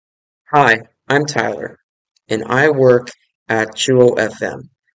Hi, I'm Tyler, and I work at CHUO FM,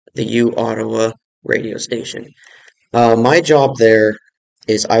 the U Ottawa radio station. My job there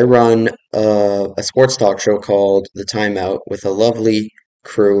is I run a sports talk show called The Timeout with a lovely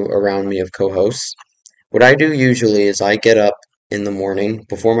crew around me of co-hosts. What I do usually is I get up in the morning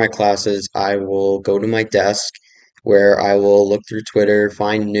before my classes. I will go to my desk where I will look through Twitter,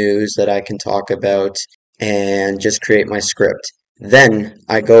 find news that I can talk about, and just create my script. Then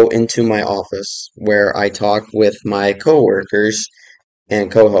I go into my office where I talk with my coworkers and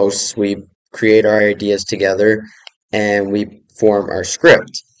co-hosts. We create our ideas together and we form our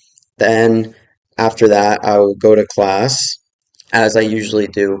script. Then after that, I will go to class as I usually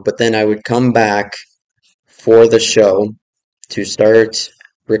do, but then I would come back for the show to start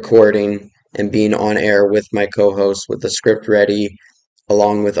recording and being on air with my co-host with the script ready,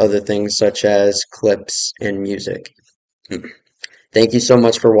 along with other things such as clips and music. Thank you so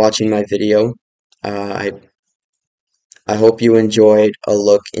much for watching my video. I hope you enjoyed a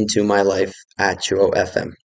look into my life at CHUO FM.